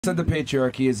said the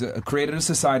patriarchy is created a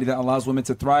society that allows women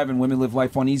to thrive and women live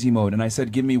life on easy mode. And I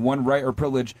said, give me one right or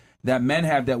privilege that men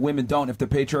have that women don't if the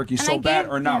patriarchy is so bad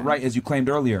or not right as you claimed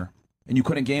earlier. And you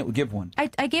couldn't give one.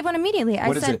 I gave one immediately.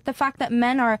 I said the fact that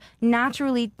men are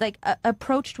naturally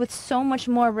approached with so much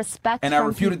more respect. And I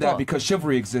refuted that because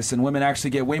chivalry exists and women actually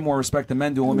get way more respect than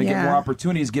men do. And women get more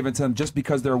opportunities given to them just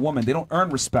because they're a woman. They don't earn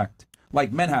respect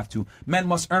like men have to. Men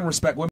must earn respect. Women